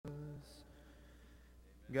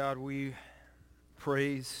God, we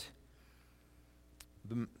praise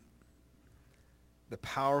the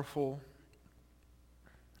powerful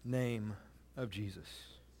name of Jesus.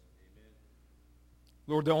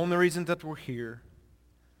 Lord, the only reason that we're here,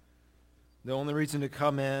 the only reason to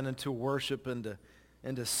come in and to worship and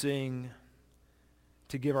to sing,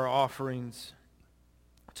 to give our offerings,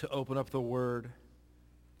 to open up the Word,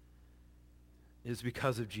 is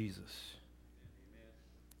because of Jesus.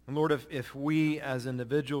 And Lord, if we as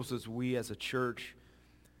individuals, as we as a church,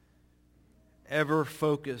 ever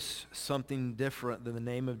focus something different than the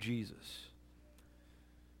name of Jesus,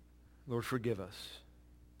 Lord, forgive us.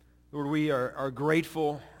 Lord, we are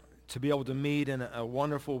grateful to be able to meet in a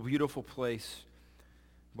wonderful, beautiful place.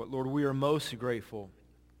 But Lord, we are most grateful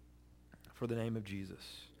for the name of Jesus,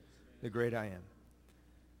 the great I am,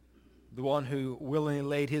 the one who willingly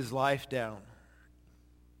laid his life down,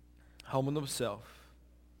 humbled himself,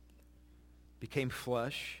 became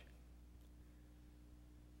flesh,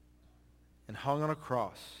 and hung on a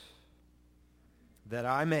cross that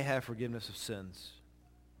I may have forgiveness of sins.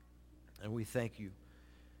 And we thank you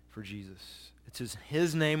for Jesus. It's in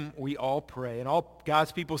his name we all pray. And all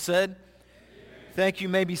God's people said, amen. Thank you.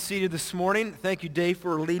 You may be seated this morning. Thank you, Dave,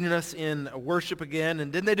 for leading us in worship again.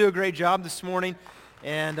 And didn't they do a great job this morning?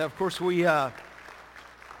 And of course, we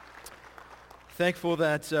thankful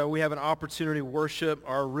that we have an opportunity to worship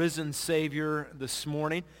our risen Savior this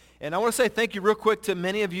morning. And I want to say thank you real quick to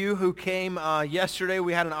many of you who came yesterday.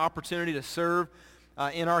 We had an opportunity to serve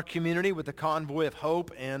in our community with the Convoy of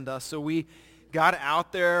Hope. And so we got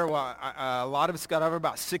out there. Well, a lot of us got over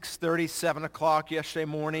about 6:30, 7 o'clock yesterday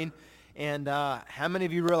morning. And how many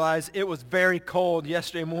of you realize it was very cold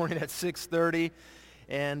yesterday morning at 6:30?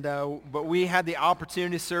 And but we had the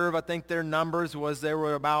opportunity to serve. I think their numbers was there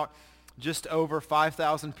were about just over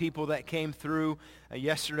 5,000 people that came through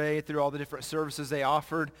yesterday through all the different services they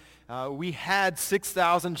offered. We had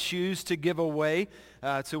 6,000 shoes to give away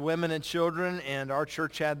to women and children, and our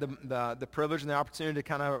church had the privilege and the opportunity to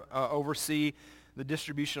kind of oversee the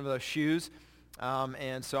distribution of those shoes.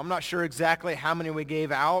 And so I'm not sure exactly how many we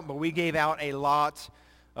gave out, but we gave out a lot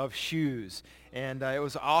of shoes. And it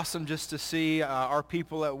was awesome just to see our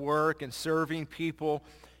people at work and serving people.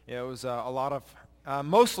 It was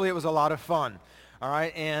mostly it was a lot of fun. All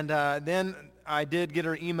right, and then I did get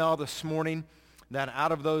an email this morning that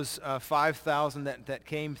out of those 5,000 that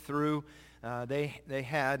came through, they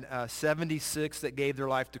had 76 that gave their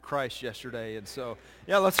life to Christ yesterday. And so,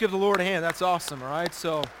 yeah, let's give the Lord a hand. That's awesome, all right?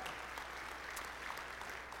 So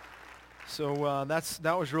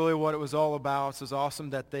that was really what it was all about. So it was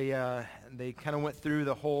awesome that they kind of went through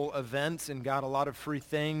the whole event and got a lot of free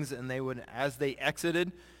things, and as they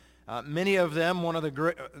exited, many of them, one of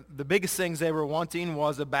the biggest things they were wanting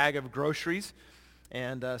was a bag of groceries.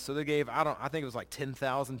 And so they gave, I think it was like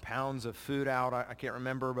 10,000 pounds of food out. I can't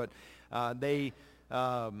remember, but they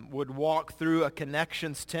would walk through a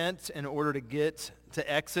connections tent in order to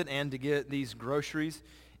exit and to get these groceries.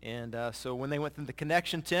 And so when they went through the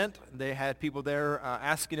connection tent, they had people there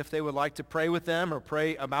asking if they would like to pray with them or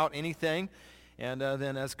pray about anything. And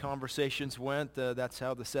then as conversations went, that's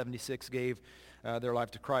how the 76 gave their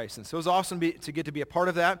life to Christ. And so it was awesome to get to be a part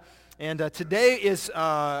of that. And today is,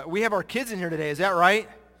 we have our kids in here today. Is that right?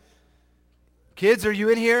 Kids, are you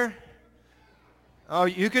in here? Oh,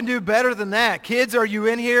 you can do better than that. Kids, are you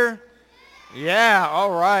in here? Yeah, all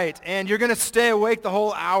right. And you're going to stay awake the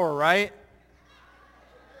whole hour, right?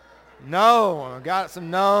 No, I got some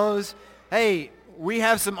no's. Hey, we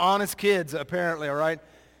have some honest kids, apparently, all right?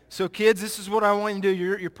 So kids, this is what I want you to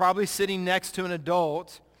do. You're probably sitting next to an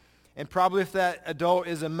adult. And probably if that adult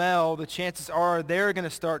is a male, the chances are they're going to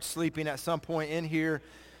start sleeping at some point in here.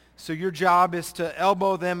 So your job is to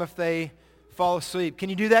elbow them if they fall asleep. Can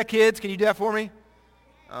you do that, kids? Can you do that for me?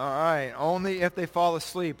 All right. Only if they fall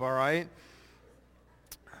asleep, all right?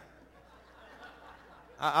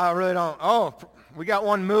 I really don't. Oh, we got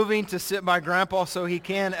one moving to sit by Grandpa so he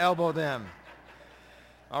can elbow them.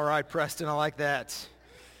 All right, Preston, I like that.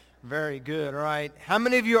 Very good, all right. How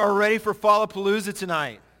many of you are ready for Fallapalooza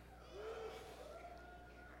tonight?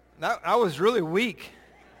 That was really weak.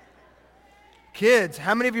 Kids,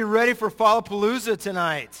 how many of you are ready for Fallapalooza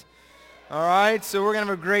tonight? All right, so we're going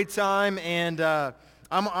to have a great time, and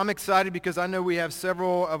I'm excited because I know we have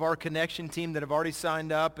several of our connection team that have already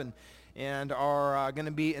signed up and are going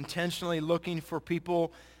to be intentionally looking for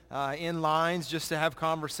people in lines just to have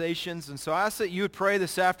conversations. And so I ask that you would pray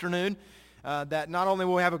this afternoon that not only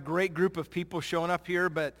will we have a great group of people showing up here,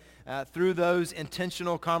 but through those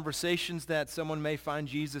intentional conversations that someone may find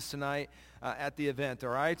Jesus tonight at the event,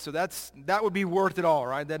 all right? So that would be worth it all,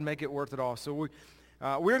 right? That'd make it worth it all. So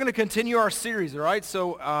We're going to continue our series, all right?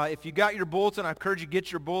 So if you got your bulletin, I encourage you to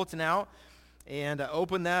get your bulletin out and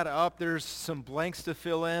open that up. There's some blanks to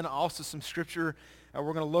fill in, also some scripture we're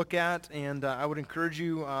going to look at, and I would encourage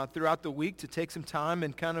you throughout the week to take some time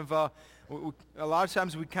and kind of, a lot of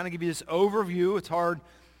times we kind of give you this overview. It's hard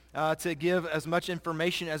to give as much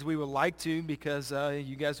information as we would like to because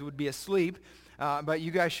you guys would be asleep, but you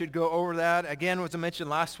guys should go over that. Again, as I mentioned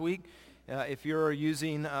last week, if you're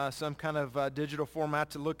using some kind of digital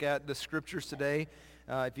format to look at the scriptures today,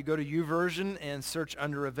 if you go to YouVersion and search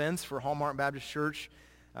under events for Hallmark Baptist Church,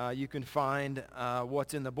 you can find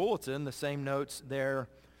what's in the bulletin, the same notes there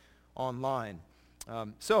online.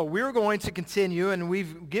 So we're going to continue, and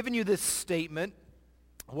we've given you this statement,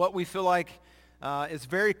 what we feel like is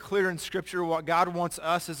very clear in Scripture, what God wants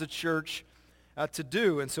us as a church to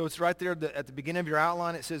do. And so it's right there at the beginning of your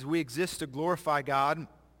outline. It says, we exist to glorify God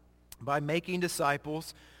by making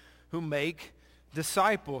disciples who make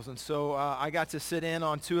disciples. And so I got to sit in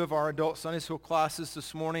on two of our adult Sunday school classes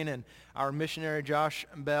this morning, and our missionary Josh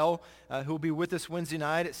Bell, who will be with us Wednesday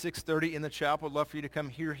night at 6:30 in the chapel. I'd love for you to come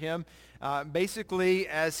hear him. Basically,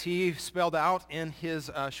 as he spelled out in his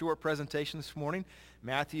short presentation this morning,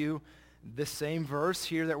 Matthew, this same verse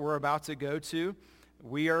here that we're about to go to,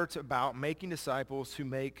 we are about making disciples who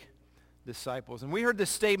make disciples. And we heard this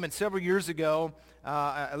statement several years ago,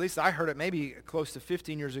 at least I heard it maybe close to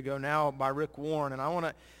 15 years ago now by Rick Warren,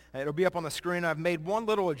 and it'll be up on the screen. I've made one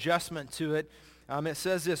little adjustment to it. It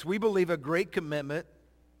says this: we believe a great commitment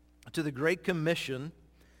to the Great Commission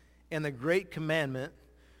and the Great Commandment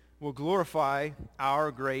will glorify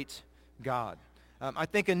our great God. I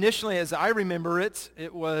think initially, as I remember it,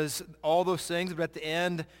 it was all those things, but at the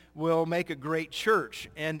end, will make a great church.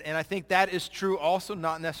 And I think that is true also,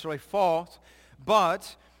 not necessarily false.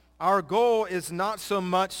 But our goal is not so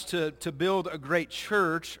much to build a great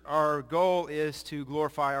church. Our goal is to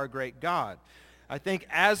glorify our great God. I think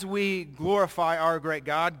as we glorify our great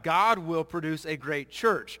God, God will produce a great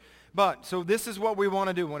church. So this is what we want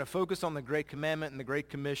to do. We want to focus on the Great Commandment and the Great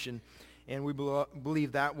Commission, and we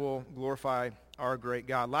believe that will glorify our great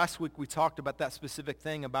God. Last week we talked about that specific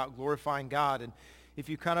thing about glorifying God, and if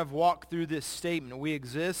you kind of walk through this statement, we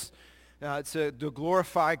exist to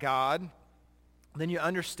glorify God, then you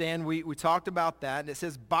understand we talked about that, and it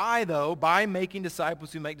says by making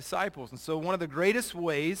disciples who make disciples. And so one of the greatest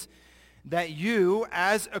ways that you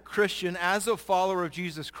as a Christian, as a follower of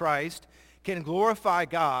Jesus Christ, can glorify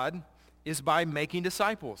God is by making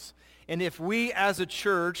disciples. And if we as a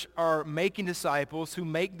church are making disciples who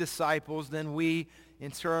make disciples, then we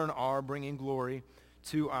in turn are bringing glory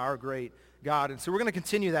to our great God. And so we're going to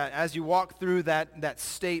continue that. As you walk through that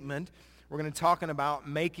statement, we're going to be talking about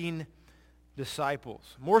making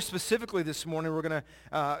disciples. More specifically this morning, we're going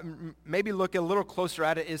to maybe look a little closer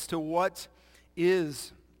at it as to what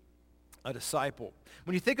is a disciple.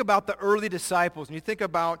 When you think about the early disciples, and you think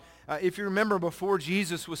about, if you remember before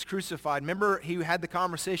Jesus was crucified, remember he had the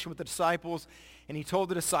conversation with the disciples, and he told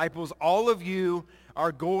the disciples, all of you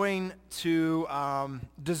are going to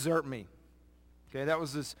desert me. Okay, that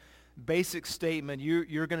was this basic statement,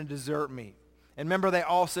 you're going to desert me. And remember, they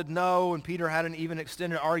all said no, and Peter had an even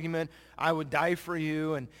extended argument, I would die for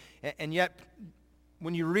you, and yet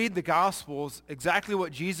when you read the Gospels, exactly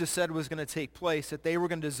what Jesus said was going to take place, that they were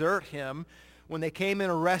going to desert him. When they came and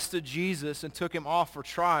arrested Jesus and took him off for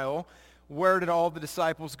trial, where did all the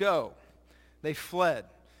disciples go? They fled.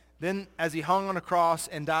 Then as he hung on a cross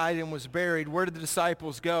and died and was buried, where did the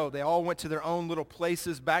disciples go? They all went to their own little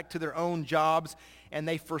places, back to their own jobs, and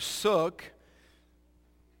they forsook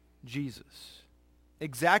Jesus,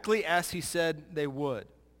 exactly as he said they would.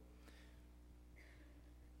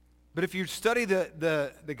 But if you study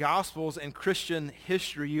the Gospels and Christian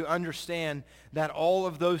history, you understand that all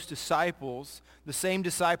of those disciples, the same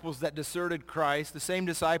disciples that deserted Christ, the same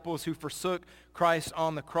disciples who forsook Christ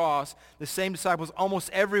on the cross, the same disciples, almost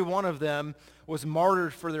every one of them was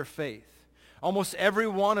martyred for their faith. Almost every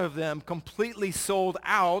one of them completely sold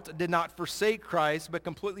out, did not forsake Christ, but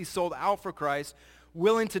completely sold out for Christ,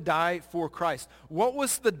 willing to die for Christ. What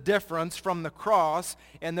was the difference from the cross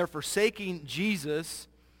and their forsaking Jesus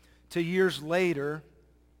to years later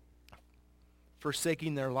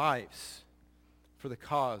forsaking their lives for the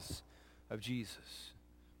cause of Jesus?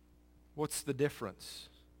 What's the difference?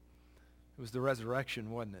 It was the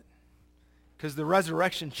resurrection, wasn't it? Because the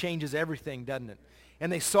resurrection changes everything, doesn't it? And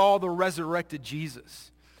they saw the resurrected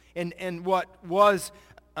Jesus. And what was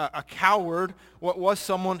a coward, what was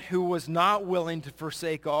someone who was not willing to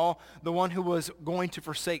forsake all, the one who was going to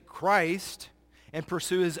forsake Christ and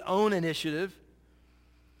pursue his own initiative,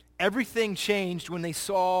 everything changed when they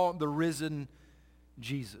saw the risen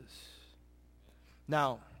Jesus.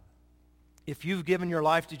 Now, if you've given your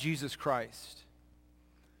life to Jesus Christ,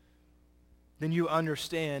 then you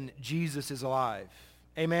understand Jesus is alive.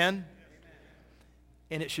 Amen?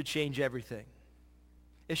 And it should change everything.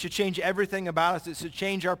 It should change everything about us. It should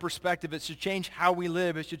change our perspective. It should change how we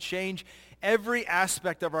live. It should change every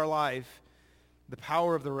aspect of our life, the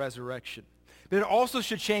power of the resurrection. But it also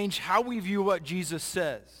should change how we view what Jesus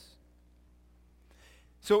says.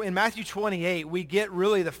 So in Matthew 28, we get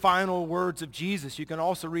really the final words of Jesus. You can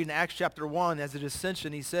also read in Acts chapter 1, as at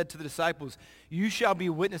ascension, he said to the disciples, "You shall be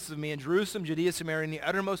witnesses of me in Jerusalem, Judea, Samaria, and the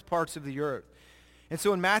uttermost parts of the earth." And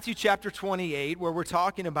so in Matthew chapter 28, where we're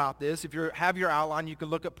talking about this, if you have your outline, you can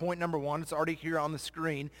look at point number 1. It's already here on the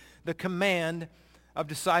screen, the command of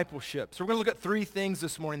discipleship. So we're going to look at 3 things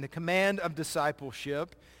this morning. The command of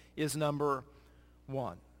discipleship is number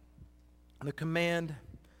 1. The command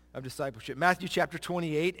of discipleship. Matthew chapter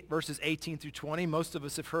 28, verses 18 through 20. Most of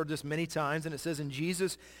us have heard this many times, and it says, "And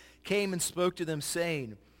Jesus came and spoke to them,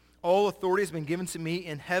 saying, All authority has been given to me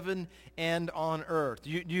in heaven and on earth."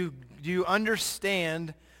 Do you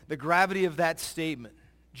understand the gravity of that statement?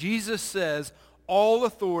 Jesus says, all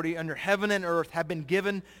authority under heaven and earth have been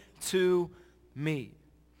given to me.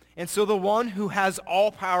 And so the one who has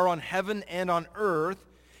all power on heaven and on earth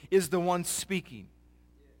is the one speaking.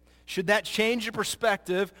 Should that change your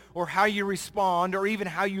perspective or how you respond or even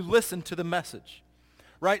how you listen to the message?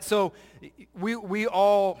 Right? So we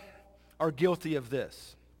all are guilty of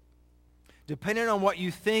this. Depending on what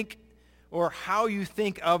you think or how you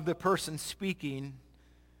think of the person speaking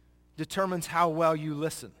determines how well you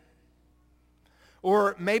listen.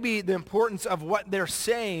 Or maybe the importance of what they're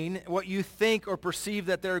saying, what you think or perceive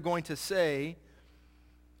that they're going to say,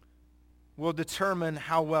 will determine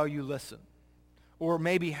how well you listen. Or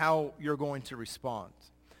maybe how you're going to respond.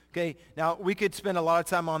 Okay, now we could spend a lot of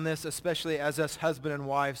time on this, especially as us husband and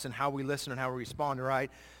wives, and how we listen and how we respond,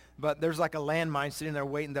 right? But there's like a landmine sitting there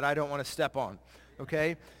waiting that I don't want to step on,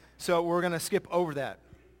 okay? So we're going to skip over that.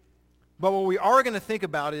 But what we are going to think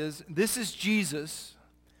about is, this is Jesus,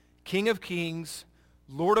 King of Kings,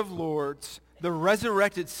 Lord of Lords, the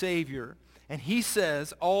resurrected Savior, and he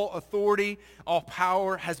says, all authority, all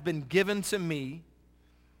power has been given to me.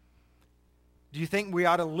 Do you think we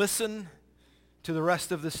ought to listen to the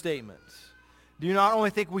rest of the statements? Do you not only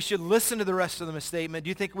think we should listen to the rest of the statement, do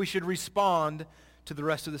you think we should respond to the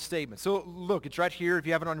rest of the statement? So look, it's right here. If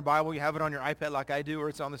you have it on your Bible, you have it on your iPad like I do, or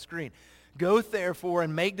it's on the screen. "Go therefore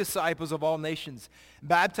and make disciples of all nations,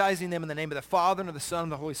 baptizing them in the name of the Father and of the Son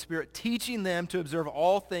and the Holy Spirit, teaching them to observe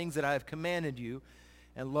all things that I have commanded you.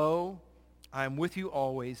 And lo, I am with you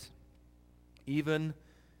always, even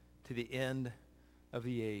to the end of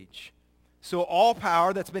the age." So all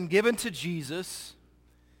power that's been given to Jesus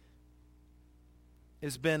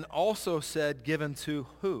has been also said given to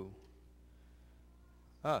who?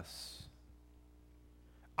 Us.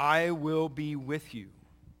 "I will be with you."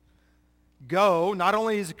 Go, not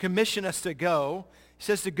only does it commission us to go, it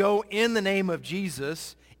says to go in the name of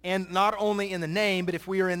Jesus, and not only in the name, but if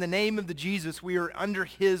we are in the name of the Jesus, we are under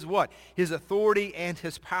his what? His authority and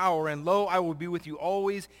his power. "And lo, I will be with you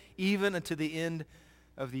always, even unto the end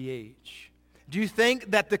of the age." Do you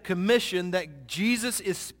think that the commission that Jesus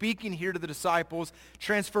is speaking here to the disciples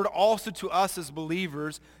transferred also to us as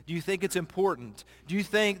believers? Do you think it's important? Do you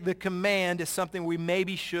think the command is something we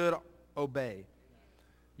maybe should obey?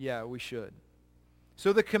 Yeah, we should.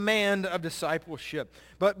 So the command of discipleship.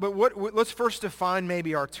 But let's first define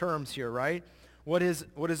maybe our terms here, right? What is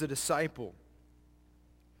a disciple?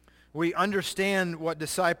 We understand what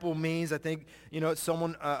disciple means. I think, it's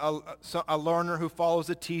someone, a learner who follows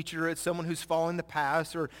a teacher. It's someone who's following the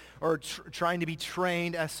past or trying to be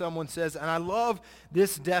trained, as someone says. And I love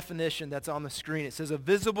this definition that's on the screen. It says, a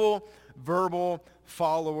visible, verbal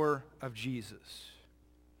follower of Jesus.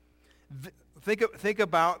 Think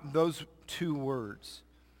about those two words,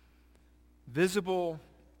 visible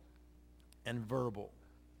and verbal.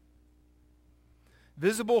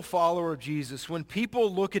 Visible follower of Jesus. When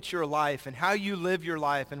people look at your life and how you live your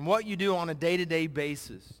life and what you do on a day-to-day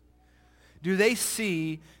basis, do they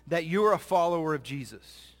see that you're a follower of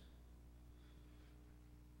Jesus?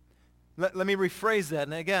 Let me rephrase that.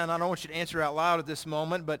 And again, I don't want you to answer out loud at this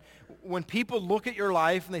moment, but when people look at your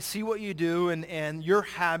life and they see what you do and your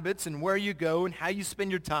habits and where you go and how you spend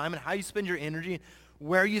your time and how you spend your energy, and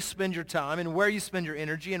where you spend your time and where you spend your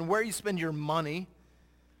energy and where you spend your money,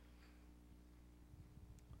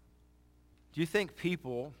 do you think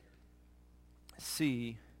people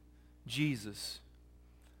see Jesus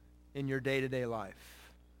in your day-to-day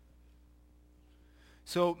life?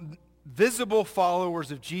 So, visible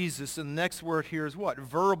followers of Jesus, and the next word here is what?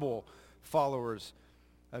 Verbal followers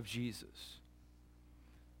of Jesus.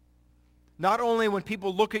 Not only when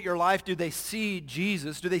people look at your life do they see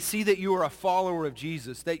Jesus, do they see that you are a follower of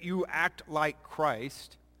Jesus, that you act like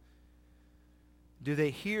Christ, do they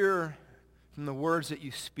hear from the words that you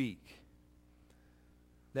speak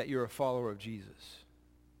that you're a follower of Jesus?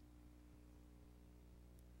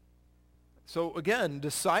 So again,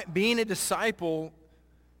 being a disciple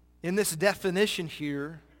in this definition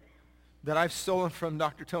here that I've stolen from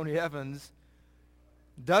Dr. Tony Evans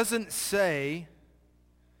doesn't say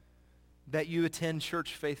that you attend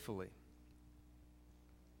church faithfully.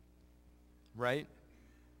 Right?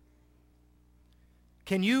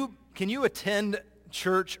 Can you attend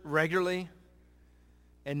church regularly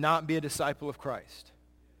and not be a disciple of Christ?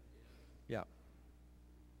 Yeah.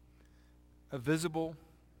 A visible,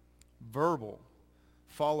 verbal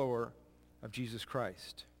follower of Jesus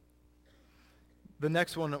Christ. The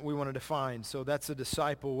next one that we want to define, so that's a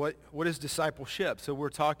disciple. What is discipleship? So we're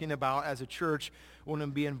talking about, as a church, we want to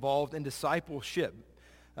be involved in discipleship.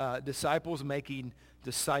 Disciples making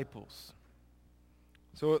disciples.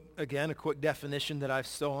 So again, a quick definition that I've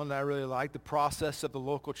stolen that I really like: the process of the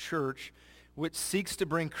local church, which seeks to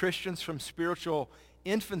bring Christians from spiritual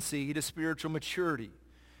infancy to spiritual maturity,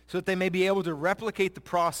 so that they may be able to replicate the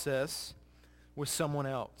process with someone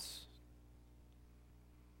else.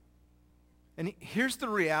 And here's the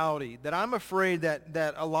reality, that I'm afraid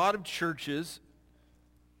that a lot of churches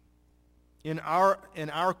in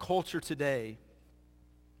our culture today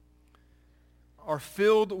are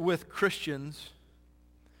filled with Christians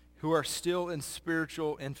who are still in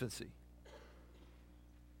spiritual infancy.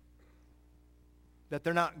 That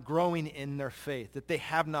they're not growing in their faith, that they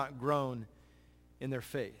have not grown in their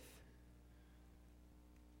faith.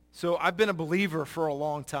 So I've been a believer for a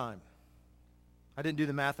long time. I didn't do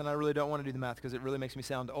the math, and I really don't want to do the math because it really makes me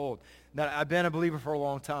sound old. That I've been a believer for a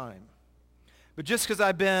long time. But just because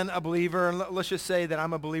I've been a believer, and let's just say that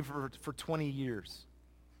I'm a believer for 20 years.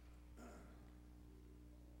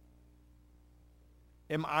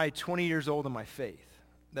 Am I 20 years old in my faith?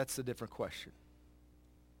 That's a different question.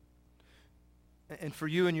 And for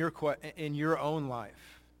you in your own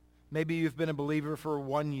life, maybe you've been a believer for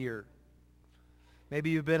 1 year. Maybe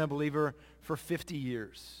you've been a believer for 50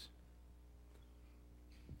 years.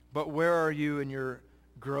 But where are you in your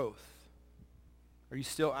growth? Are you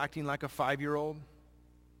still acting like a 5-year-old?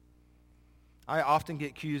 I often get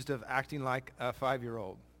accused of acting like a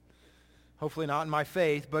 5-year-old. Hopefully not in my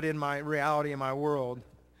faith, but in my reality, in my world.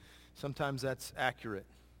 Sometimes that's accurate.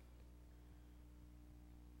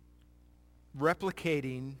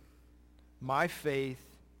 Replicating my faith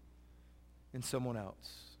in someone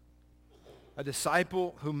else. A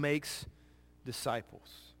disciple who makes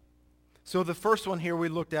disciples. So the first one here we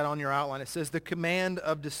looked at on your outline, it says the command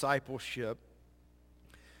of discipleship.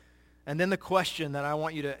 And then the question that I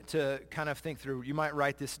want you to kind of think through, you might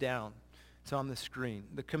write this down. It's on the screen.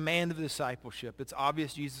 The command of discipleship. It's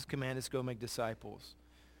obvious Jesus' command is go make disciples.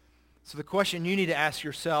 So the question you need to ask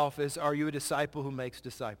yourself is, are you a disciple who makes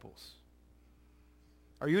disciples?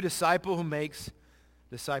 Are you a disciple who makes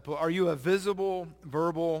disciples? Are you a visible,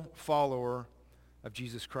 verbal follower of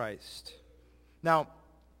Jesus Christ? Now,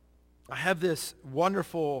 I have this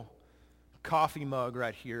wonderful coffee mug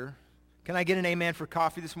right here. Can I get an amen for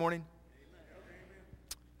coffee this morning? Amen.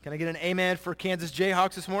 Can I get an amen for Kansas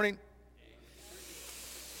Jayhawks this morning?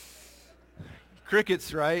 Amen.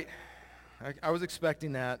 Crickets, right? I was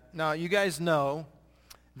expecting that. Now, you guys know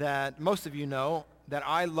that, most of you know, that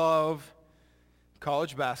I love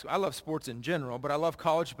college basketball. I love sports in general, but I love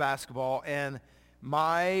college basketball, and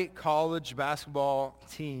my college basketball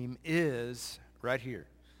team is right here.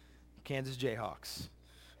 Kansas Jayhawks,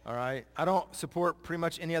 all right? I don't support pretty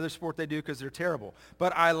much any other sport they do because they're terrible.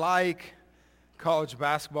 But I like college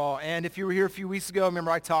basketball. And if you were here a few weeks ago, remember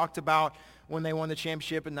I talked about when they won the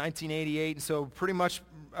championship in 1988. And so pretty much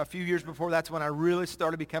a few years before, that's when I really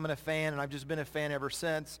started becoming a fan, and I've just been a fan ever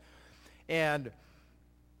since. And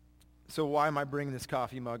so why am I bringing this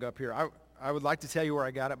coffee mug up here? I would like to tell you where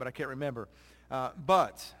I got it, but I can't remember.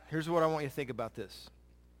 But here's what I want you to think about this.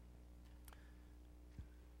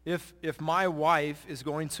 If my wife is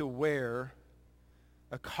going to wear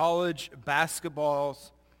a college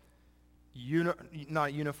basketball's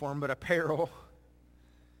not uniform, but apparel,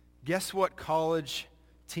 guess what college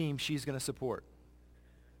team she's going to support?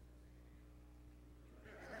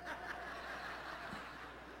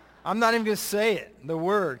 I'm not even going to say it, the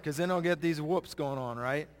word, because then I'll get these whoops going on,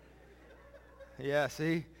 right? Yeah,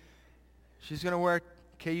 see? She's going to wear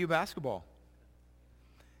KU basketball.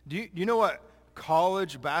 Do you know what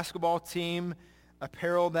college basketball team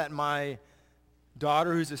apparel that my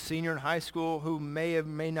daughter, who's a senior in high school, who may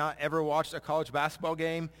not ever watched a college basketball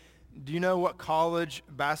game, Do you know what college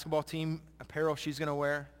basketball team apparel she's going to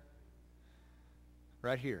wear?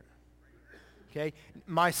 Right here. Okay?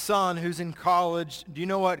 My son, who's in college, do you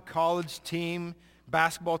know what college team,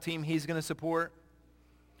 basketball team he's going to support?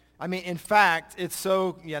 I mean, in fact,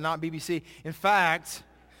 not BBC. In fact,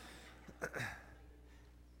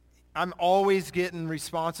 I'm always getting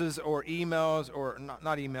responses or emails, or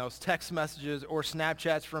not emails, text messages or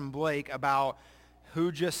Snapchats from Blake about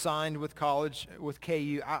who just signed with college, with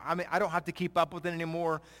KU. I mean, I don't have to keep up with it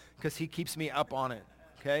anymore because he keeps me up on it,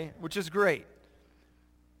 okay? Which is great.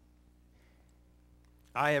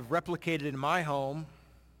 I have replicated in my home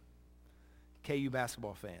KU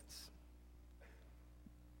basketball fans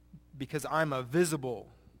because I'm a visible,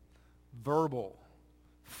 verbal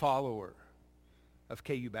follower of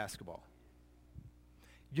KU basketball.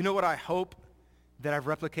 You know what I hope that I've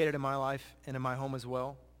replicated in my life and in my home as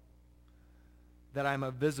well? That I'm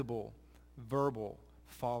a visible, verbal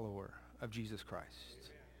follower of Jesus Christ.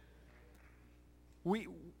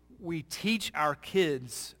 We teach our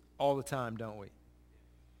kids all the time, don't we?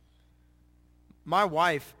 My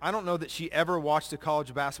wife, I don't know that she ever watched a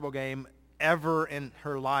college basketball game ever in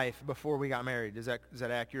her life before we got married. Is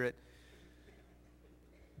that accurate?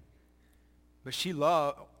 But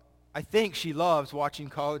I think she loves watching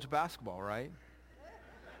college basketball, right?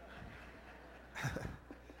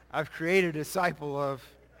 I've created a disciple of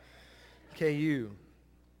KU.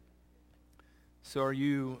 So are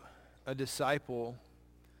you a disciple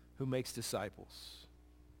who makes disciples?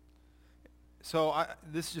 So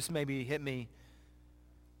this just maybe hit me.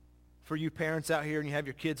 For you parents out here and you have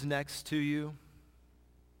your kids next to you,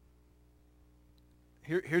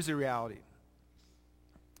 here's the reality.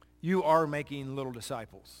 You are making little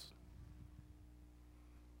disciples.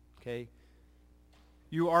 Okay?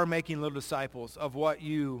 You are making little disciples of what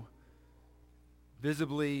you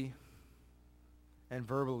visibly and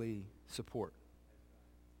verbally support.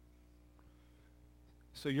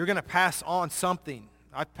 So you're going to pass on something.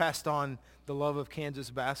 I've passed on the love of Kansas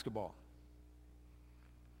basketball.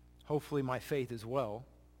 Hopefully my faith as well.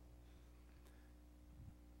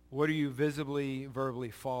 What are you visibly,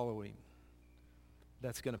 verbally following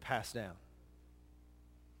that's going to pass down?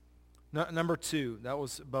 Number 2, that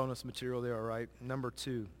was bonus material there, all right? Number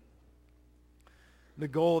 2, the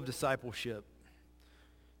goal of discipleship.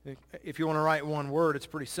 If you want to write one word, it's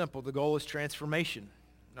pretty simple. The goal is transformation,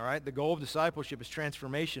 all right? The goal of discipleship is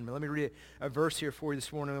transformation. But let me read a verse here for you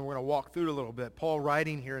this morning, and we're going to walk through it a little bit. Paul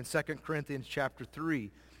writing here in 2 Corinthians chapter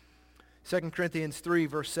 3. 2 Corinthians 3,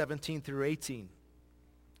 verse 17 through 18.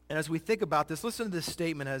 And as we think about this, listen to this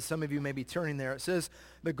statement as some of you may be turning there. It says,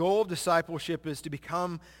 the goal of discipleship is to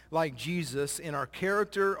become like Jesus in our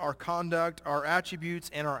character, our conduct, our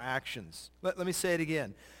attributes, and our actions. Let me say it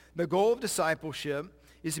again. The goal of discipleship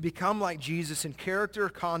is to become like Jesus in character,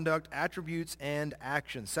 conduct, attributes, and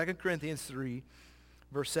actions. 2 Corinthians 3,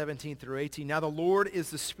 verse 17 through 18. Now the Lord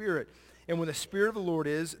is the Spirit, and when the Spirit of the Lord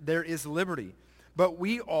is, there is liberty. But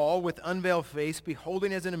we all, with unveiled face,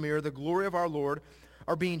 beholding as in a mirror the glory of our Lord,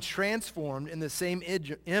 are being transformed in the same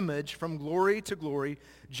image from glory to glory,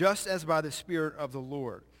 just as by the Spirit of the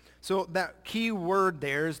Lord. So that key word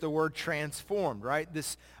there is the word transformed, right?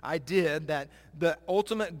 This idea that the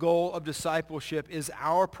ultimate goal of discipleship is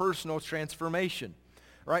our personal transformation,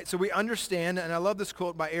 right? So we understand, and I love this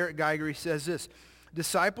quote by Eric Geiger. He says this,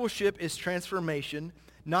 discipleship is transformation,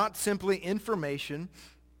 not simply information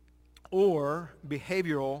or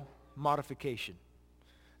behavioral modification.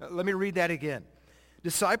 Let me read that again.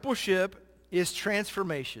 Discipleship is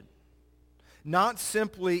transformation, not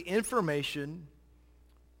simply information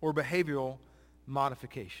or behavioral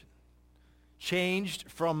modification. Changed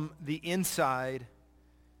from the inside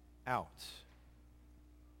out.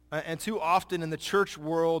 And too often in the church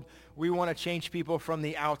world, we want to change people from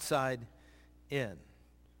the outside in,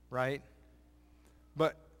 right?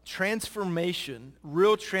 But transformation,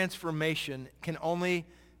 real transformation, can only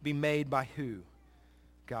be made by who?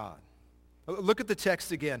 God. Look at the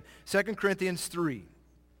text again. 2 Corinthians 3,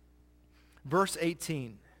 verse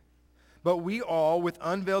 18. But we all, with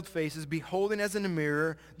unveiled faces, beholding as in a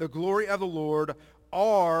mirror the glory of the Lord,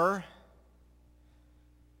 are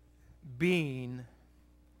being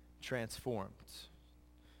transformed.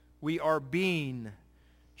 We are being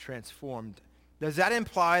transformed. Does that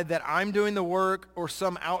imply that I'm doing the work or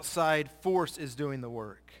some outside force is doing the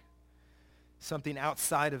work? Something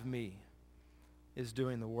outside of me is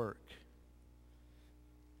doing the work.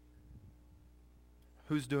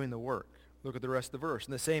 Who's doing the work? Look at the rest of the verse.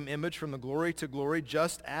 In the same image from the glory to glory,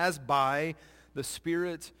 just as by the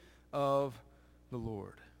Spirit of the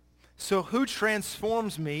Lord. So who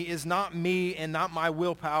transforms me is not me and not my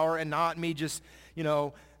willpower and not me just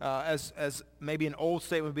as maybe an old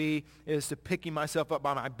statement would be, is to picking myself up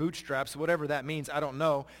by my bootstraps, whatever that means, I don't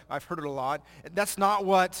know. I've heard it a lot. That's not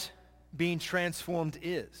what being transformed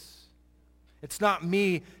is. It's not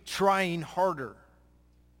me trying harder.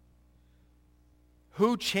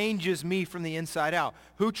 Who changes me from the inside out?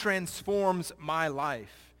 Who transforms my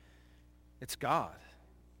life? It's God.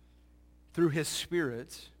 Through his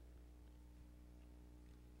Spirit,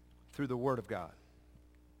 through the Word of God.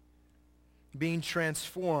 Being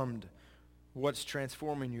transformed. What's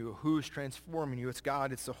transforming you? Who's transforming you? It's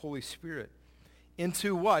God. It's the Holy Spirit.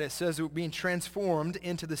 Into what? It says we're being transformed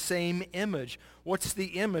into the same image. What's the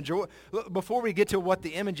image? Before we get to what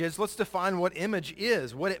the image is, let's define what image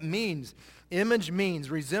is, what it means. Image means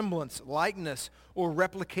resemblance, likeness, or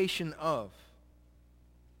replication of.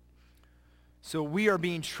 So we are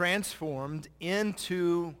being transformed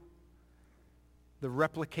into the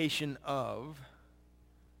replication of.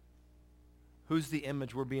 Who's the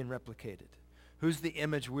image we're being replicated? Who's the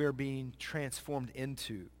image we're being transformed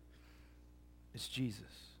into? It's Jesus.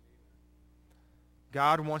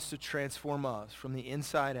 God wants to transform us from the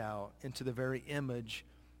inside out into the very image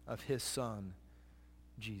of his Son,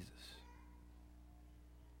 Jesus.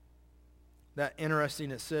 That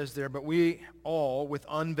interesting, it says there, but we all with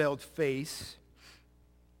unveiled face.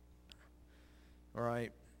 All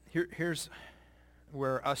right, here's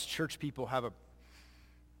where us church people have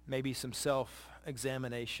maybe some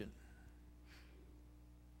self-examination.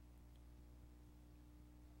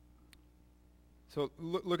 So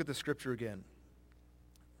look at the scripture again.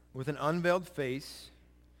 With an unveiled face,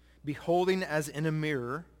 beholding as in a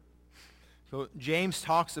mirror. So James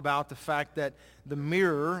talks about the fact that the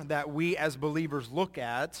mirror that we as believers look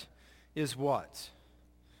at is what?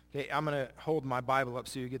 Okay, I'm going to hold my Bible up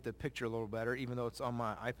so you get the picture a little better, even though it's on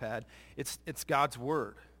my iPad. It's God's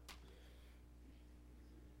Word.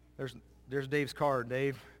 There's Dave's card.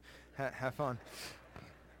 Dave, have fun.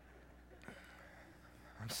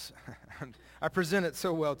 I present it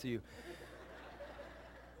so well to you.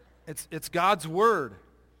 It's God's Word.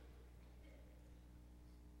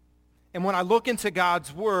 And when I look into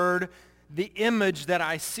God's Word, the image that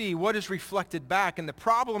I see, what is reflected back? And the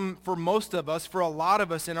problem for most of us, for a lot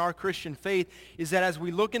of us in our Christian faith, is that as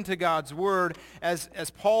we look into God's Word, as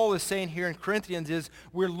Paul is saying here in Corinthians, is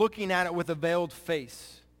we're looking at it with a veiled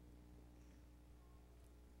face.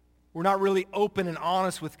 We're not really open and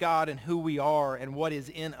honest with God and who we are and what is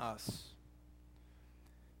in us.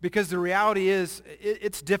 Because the reality is,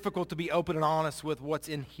 it's difficult to be open and honest with what's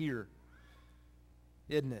in here,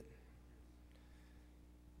 isn't it?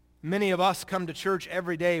 Many of us come to church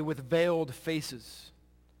every day with veiled faces.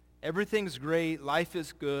 Everything's great, life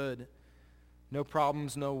is good, no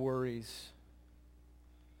problems, no worries.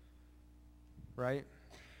 Right?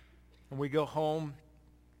 And we go home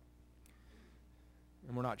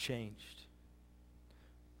and we're not changed.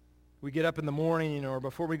 We get up in the morning, or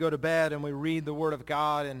before we go to bed, and we read the Word of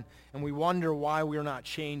God, and we wonder why we're not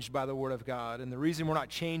changed by the Word of God. And the reason we're not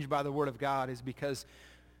changed by the Word of God is because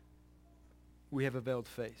we have a veiled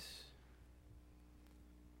face.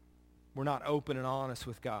 We're not open and honest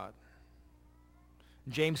with God.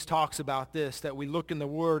 James talks about this, that we look in the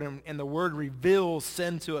Word, and the Word reveals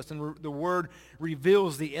sin to us, and the Word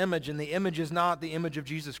reveals the image, and the image is not the image of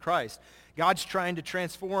Jesus Christ. God's trying to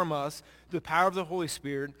transform us through the power of the Holy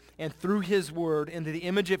Spirit and through his Word into the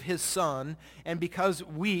image of his Son, and because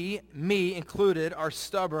we, me included, are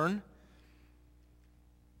stubborn,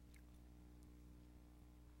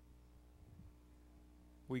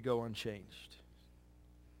 we go unchanged.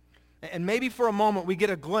 And maybe for a moment we get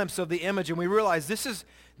a glimpse of the image and we realize this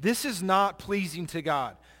is not pleasing to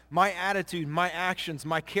God. My attitude, my actions,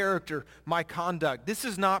 my character, my conduct, this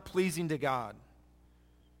is not pleasing to God.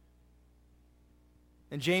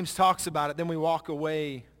 And James talks about it, then we walk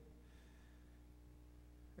away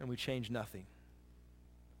and we change nothing.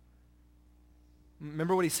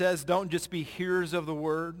 Remember what he says, don't just be hearers of the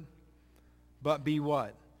word, but be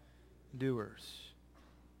what? Doers.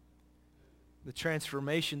 The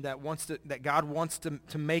transformation that God wants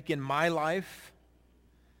to make in my life,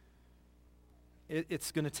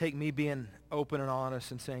 it's going to take me being open and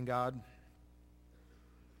honest and saying, God,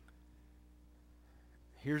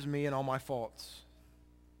 here's me and all my faults.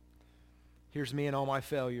 Here's me and all my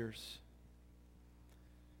failures.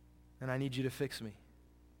 And I need you to fix me.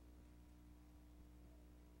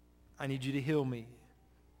 I need you to heal me.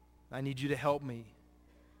 I need you to help me.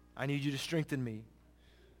 I need you to strengthen me.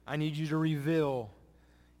 I need you to reveal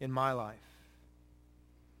in my life.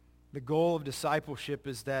 The goal of discipleship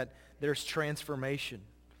is that there's transformation.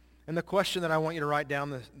 And the question that I want you to write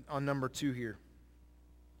down on number 2 here.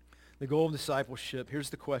 The goal of discipleship, here's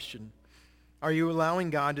the question. Are you allowing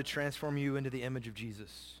God to transform you into the image of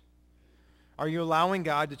Jesus? Are you allowing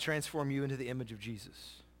God to transform you into the image of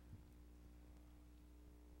Jesus?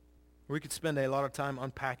 We could spend a lot of time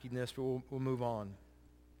unpacking this, but we'll move on.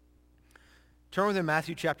 Turn with me to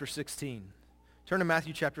Matthew chapter 16. Turn to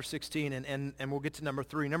Matthew chapter 16, and we'll get to number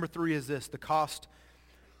 3. Number 3 is this, the cost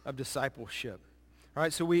of discipleship. All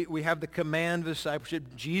right, so we have the command of discipleship.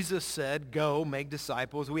 Jesus said, go, make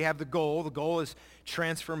disciples. We have the goal. The goal is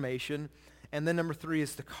transformation. And then number 3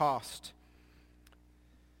 is the cost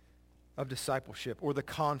of discipleship, or the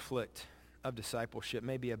conflict of discipleship,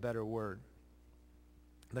 may be a better word.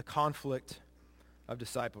 The conflict of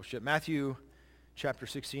discipleship. Matthew chapter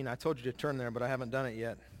 16. I told you to turn there, but I haven't done it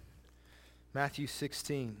yet. Matthew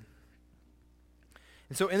 16.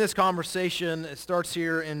 And so in this conversation, it starts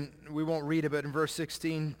here, and we won't read it, but in verse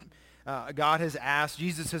 16,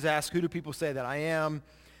 Jesus has asked, who do people say that I am?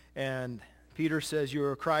 And Peter says, you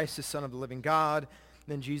are Christ, the Son of the living God.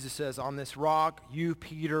 Then Jesus says, on this rock, you,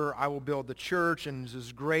 Peter, I will build the church. And there's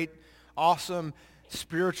this great, awesome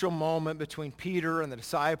spiritual moment between Peter and the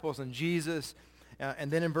disciples and Jesus.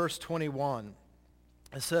 And then in verse 21,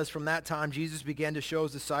 it says, from that time, Jesus began to show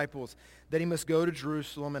his disciples that he must go to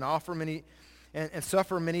Jerusalem and offer many and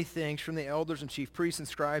suffer many things from the elders and chief priests and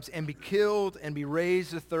scribes, and be killed and be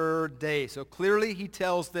raised the third day. So clearly he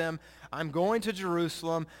tells them, I'm going to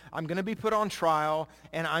Jerusalem, I'm going to be put on trial,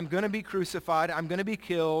 and I'm going to be crucified, I'm going to be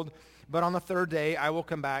killed, but on the third day I will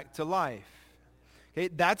come back to life. Okay,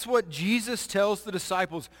 that's what Jesus tells the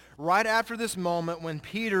disciples right after this moment when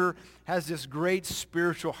Peter has this great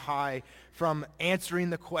spiritual high from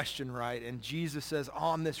answering the question right. And Jesus says,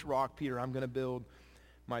 on this rock, Peter, I'm going to build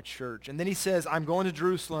my church. And then he says, I'm going to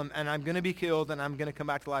Jerusalem, and I'm going to be killed, and I'm going to come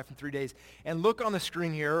back to life in 3 days. And look on the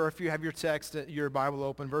screen here, or if you have your text, your Bible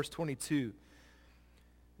open, verse 22.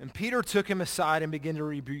 And Peter took him aside and began to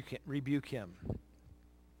rebuke him.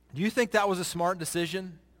 Do you think that was a smart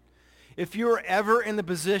decision? If you were ever in the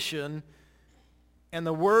position and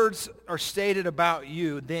the words are stated about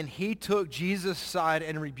you, then he took Jesus aside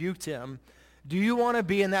and rebuked him. Do you want to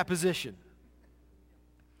be in that position?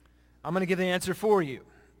 I'm going to give the answer for you.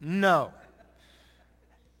 No.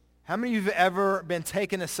 How many of you have ever been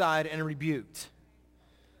taken aside and rebuked?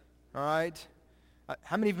 All right?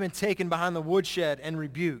 How many have been taken behind the woodshed and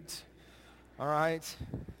rebuked? All right?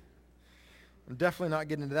 I'm definitely not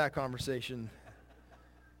getting into that conversation.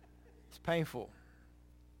 It's painful.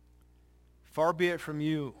 Far be it from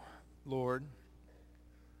you, Lord.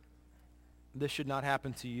 This should not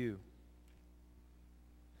happen to you.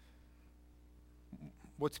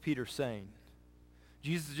 What's Peter saying?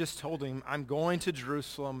 Jesus just told him, I'm going to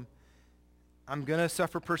Jerusalem. I'm going to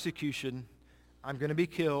suffer persecution. I'm going to be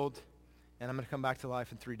killed. And I'm going to come back to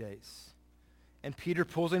life in 3 days. And Peter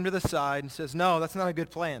pulls him to the side and says, no, that's not a good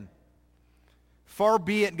plan. Far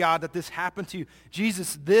be it, God, that this happened to you.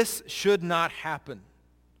 Jesus, this should not happen.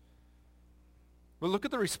 But look at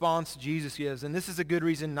the response Jesus gives, and this is a good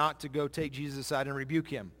reason not to go take Jesus aside and rebuke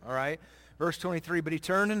him, all right? Verse 23, but he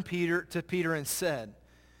turned to Peter and said,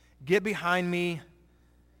 get behind me,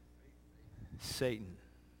 Satan.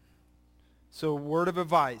 So word of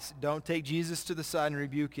advice, don't take Jesus to the side and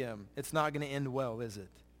rebuke him. It's not going to end well, is it?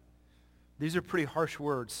 These are pretty harsh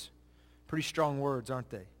words, pretty strong words,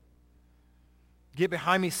 aren't they? Get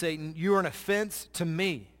behind me, Satan. You are an offense to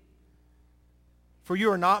me. For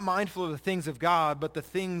you are not mindful of the things of God, but the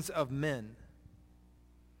things of men.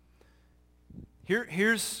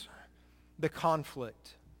 Here's the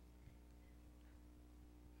conflict.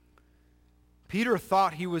 Peter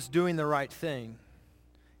thought he was doing the right thing.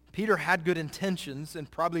 Peter had good intentions and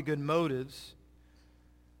probably good motives,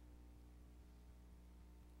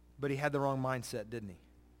 but he had the wrong mindset, didn't he?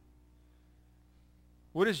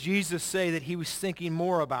 What does Jesus say that he was thinking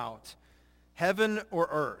more about? Heaven or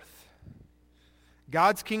earth?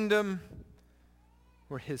 God's kingdom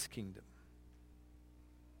or his kingdom?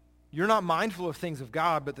 You're not mindful of things of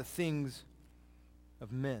God, but the things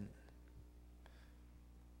of men.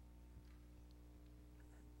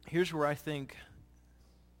 Here's where I think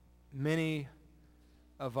many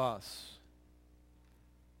of us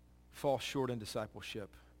fall short in discipleship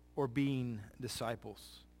or being disciples.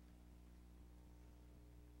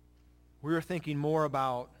 We're thinking more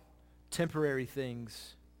about temporary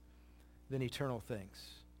things than eternal things.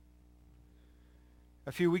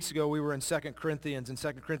 A few weeks ago, we were in 2 Corinthians, and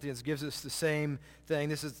 2 Corinthians gives us the same thing.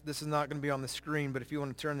 This is not going to be on the screen, but if you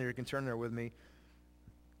want to turn there, you can turn there with me.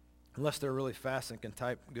 Unless they're really fast and can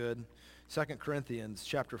type good. 2 Corinthians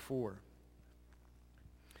chapter 4.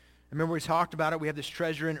 Remember we talked about it. We have this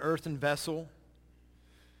treasure in earthen vessel.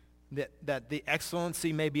 that the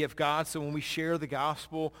excellency may be of God. So when we share the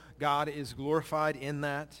gospel, God is glorified in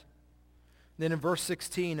that. Then in verse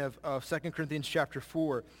 16 of 2 Corinthians chapter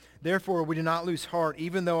 4, therefore we do not lose heart,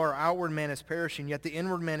 even though our outward man is perishing, yet the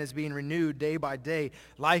inward man is being renewed day by day.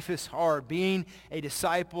 Life is hard. Being a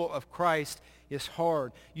disciple of Christ is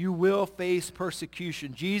hard. You will face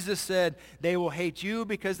persecution. Jesus said, they will hate you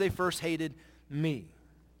because they first hated me.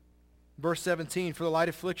 Verse 17, for the light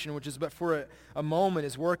affliction, which is but for a moment,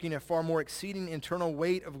 is working a far more exceeding eternal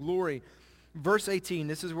weight of glory. Verse 18,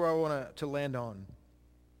 this is where I want to land on.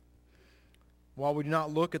 While we do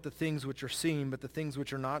not look at the things which are seen, but the things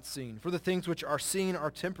which are not seen. For the things which are seen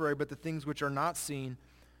are temporary, but the things which are not seen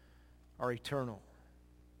are eternal.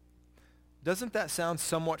 Doesn't that sound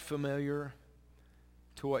somewhat familiar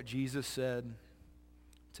to what Jesus said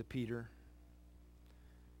to Peter?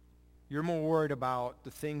 You're more worried about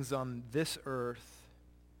the things on this earth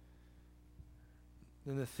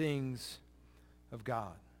than the things of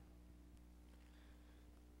God.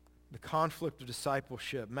 The conflict of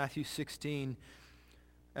discipleship. Matthew 16,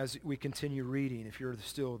 as we continue reading, if you're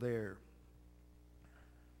still there.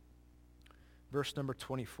 Verse number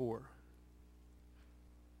 24.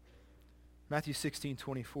 Matthew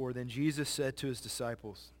 16:24. Then Jesus said to his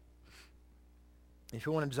disciples, if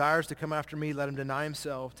anyone desires to come after me, let him deny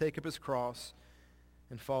himself, take up his cross,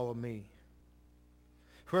 and follow me.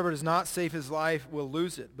 Whoever does not save his life will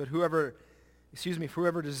lose it, but whoever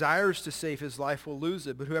desires to save his life will lose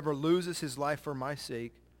it, but whoever loses his life for my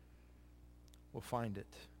sake will find it.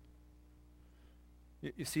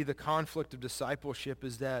 You see, the conflict of discipleship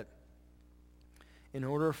is that in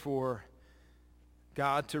order for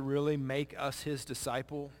God to really make us his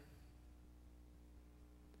disciple,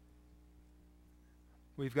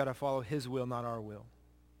 we've got to follow his will, not our will.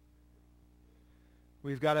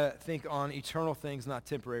 We've got to think on eternal things, not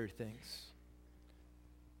temporary things.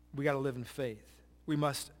 We got to live in faith. We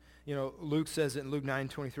must, Luke says it in Luke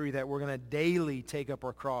 9:23 that we're going to daily take up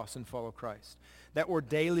our cross and follow Christ. That we're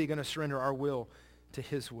daily going to surrender our will to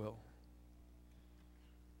his will.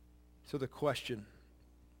 So the question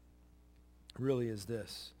really is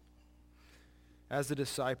this. As a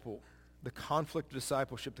disciple, the conflict of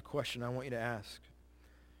discipleship, the question I want you to ask,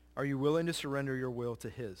 are you willing to surrender your will to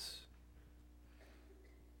his?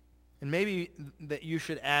 And maybe that you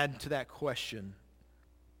should add to that question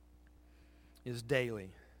is daily.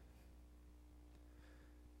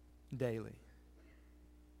 Daily.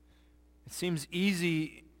 It seems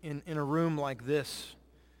easy in a room like this,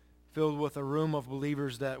 filled with a room of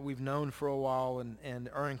believers that we've known for a while and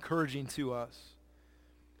are encouraging to us.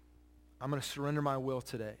 I'm going to surrender my will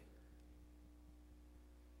today.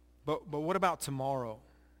 But what about tomorrow?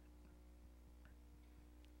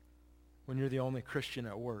 When you're the only Christian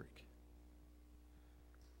at work?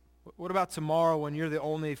 What about tomorrow when you're the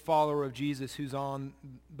only follower of Jesus who's on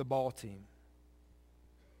the ball team?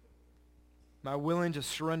 Am I willing to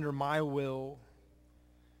surrender my will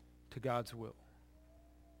to God's will?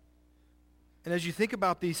 And as you think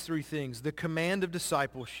about these three things, the command of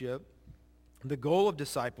discipleship, the goal of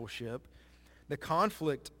discipleship, the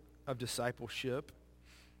conflict of discipleship,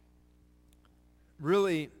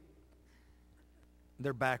 really,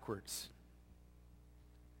 they're backwards.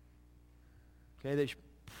 Okay, they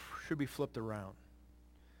should be flipped around.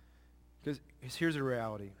 Because here's the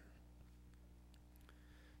reality.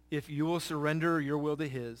 If you will surrender your will to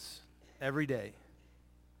his every day,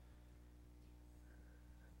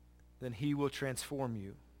 then he will transform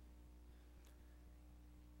you.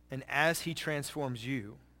 And as he transforms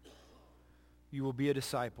you, you will be a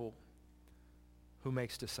disciple who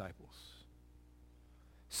makes disciples.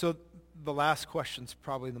 So the last question is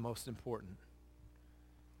probably the most important.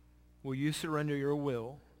 Will you surrender your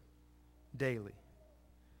will daily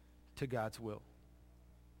to God's will?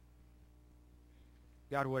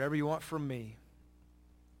 God, whatever you want from me,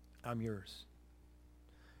 I'm yours.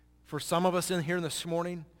 For some of us in here this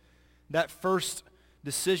morning, that first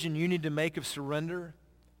decision you need to make of surrender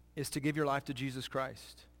is to give your life to Jesus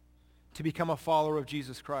Christ, to become a follower of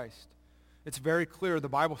Jesus Christ. It's very clear. The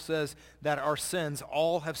Bible says that our sins,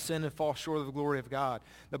 all have sinned and fall short of the glory of God.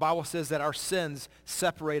 The Bible says that our sins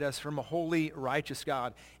separate us from a holy, righteous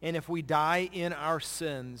God. And if we die in our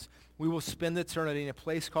sins, we will spend eternity in a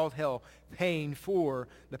place called hell, paying for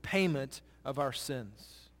the payment of our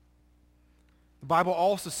sins. The Bible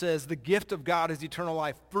also says the gift of God is eternal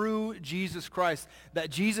life through Jesus Christ, that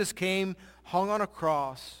Jesus came, hung on a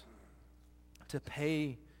cross to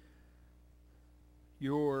pay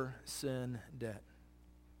your sin debt.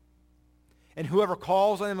 And whoever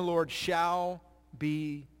calls on the Lord shall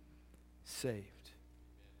be saved.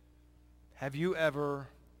 Have you ever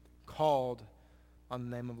called on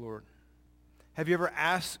the name of the Lord? Have you ever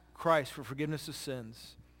asked Christ for forgiveness of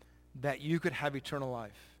sins that you could have eternal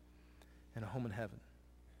life and a home in heaven?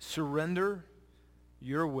 Surrender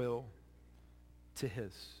your will to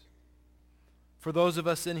his. For those of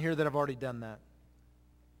us in here that have already done that,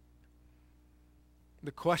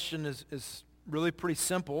 the question is really pretty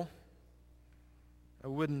simple. I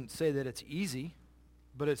wouldn't say that it's easy,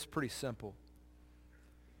 but it's pretty simple.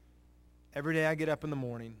 Every day I get up in the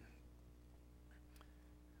morning,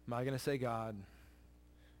 am I going to say, God,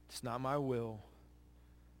 it's not my will,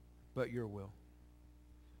 but your will.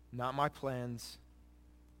 Not my plans,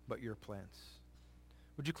 but your plans.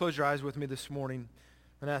 Would you close your eyes with me this morning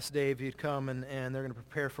and ask Dave if he'd come, and they're going to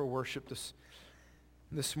prepare for worship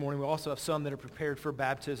this morning. We also have some that are prepared for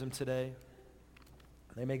baptism today.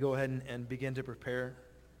 They may go ahead and begin to prepare.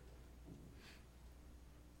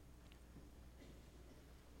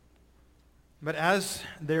 But as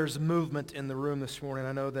there's movement in the room this morning,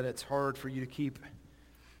 I know that it's hard for you to keep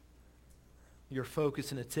your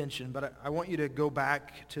focus and attention, but I want you to go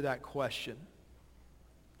back to that question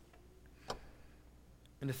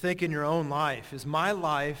and to think in your own life, is my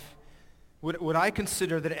life, would I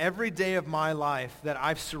consider that every day of my life that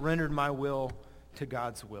I've surrendered my will to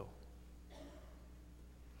God's will?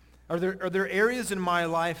 Are there areas in my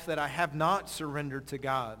life that I have not surrendered to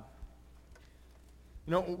God?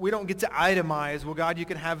 You know, we don't get to itemize, well, God, you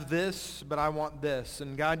can have this, but I want this.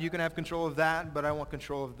 And God, you can have control of that, but I want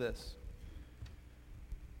control of this.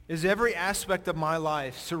 Is every aspect of my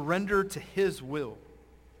life surrendered to his will?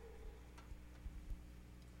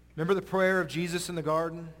 Remember the prayer of Jesus in the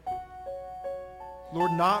garden?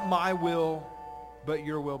 Lord, not my will, but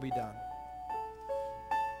your will be done.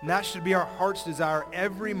 And that should be our heart's desire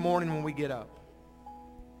every morning when we get up.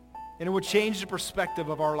 And it would change the perspective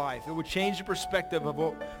of our life. It would change the perspective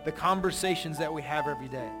of the conversations that we have every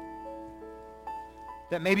day.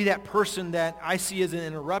 That maybe that person that I see as an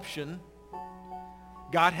interruption,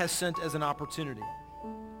 God has sent as an opportunity.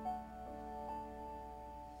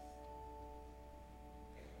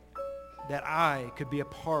 That I could be a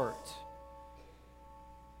part,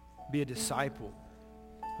 be a disciple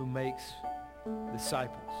who makes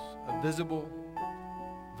disciples, a visible,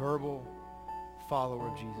 verbal follower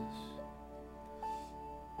of Jesus.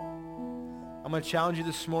 I'm going to challenge you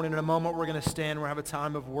this morning. In a moment, we're going to stand. We're going to have a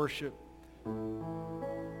time of worship.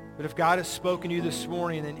 But if God has spoken to you this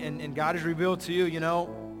morning and God has revealed to you, you know,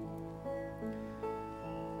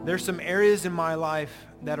 there's some areas in my life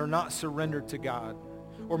that are not surrendered to God.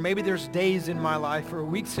 Or maybe there's days in my life or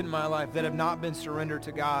weeks in my life that have not been surrendered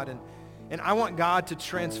to God. And I want God to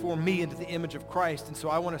transform me into the image of Christ. And so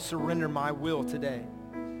I want to surrender my will today.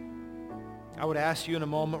 I would ask you in a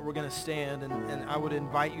moment, we're going to stand, and I would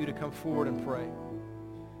invite you to come forward and pray.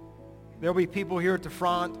 There'll be people here at the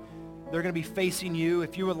front. They're going to be facing you.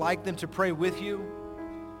 If you would like them to pray with you,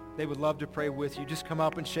 they would love to pray with you. Just come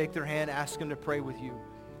up and shake their hand, ask them to pray with you.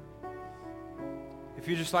 If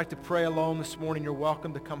you just like to pray alone this morning, you're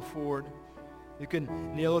welcome to come forward. You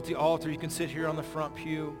can kneel at the altar. You can sit here on the front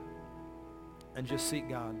pew and just seek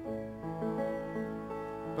God.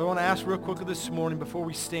 But I want to ask real quickly this morning before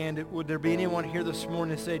we stand, would there be anyone here this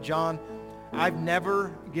morning to say, John, I've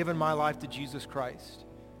never given my life to Jesus Christ.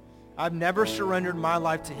 I've never surrendered my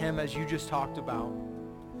life to him as you just talked about.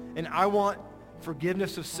 And I want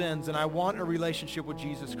forgiveness of sins, and I want a relationship with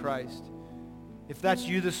Jesus Christ. If that's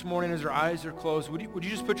you this morning as your eyes are closed, would you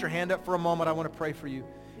just put your hand up for a moment? I want to pray for you.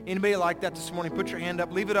 Anybody like that this morning, put your hand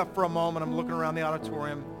up. Leave it up for a moment. I'm looking around the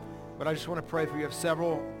auditorium, but I just want to pray for you. I have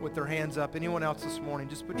several with their hands up. Anyone else this morning,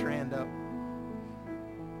 just put your hand up.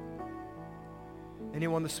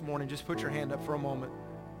 Anyone this morning, just put your hand up for a moment.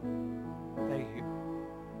 Thank you.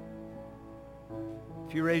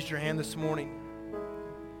 If you raised your hand this morning,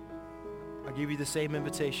 I'll give you the same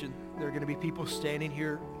invitation. There are going to be people standing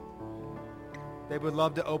here. They would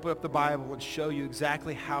love to open up the Bible and show you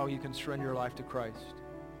exactly how you can surrender your life to Christ.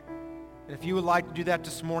 And if you would like to do that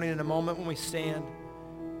this morning, in a moment when we stand,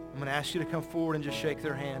 I'm going to ask you to come forward and just shake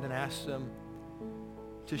their hand and ask them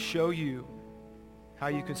to show you how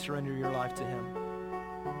you can surrender your life to him.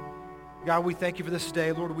 God, we thank you for this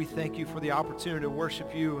day. Lord, we thank you for the opportunity to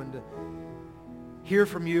worship you and to hear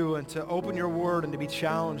from you and to open your word and to be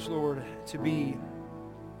challenged, Lord, to be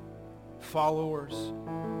followers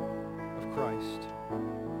of Christ.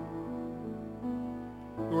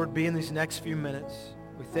 Lord, be in these next few minutes.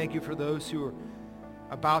 We thank you for those who are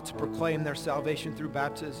about to proclaim their salvation through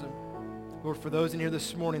baptism. Lord, for those in here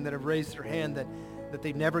this morning that have raised their hand that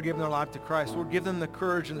they've never given their life to Christ, Lord, give them the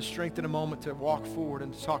courage and the strength in a moment to walk forward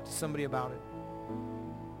and to talk to somebody about it.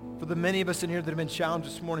 For the many of us in here that have been challenged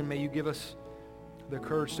this morning, may you give us the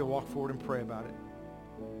courage to walk forward and pray about it.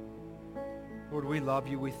 Lord, we love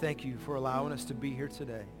you. We thank you for allowing us to be here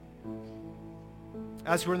today.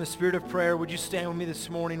 As we're in the spirit of prayer, would you stand with me this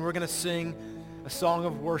morning? We're going to sing a song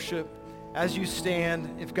of worship. As you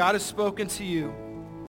stand, if God has spoken to you,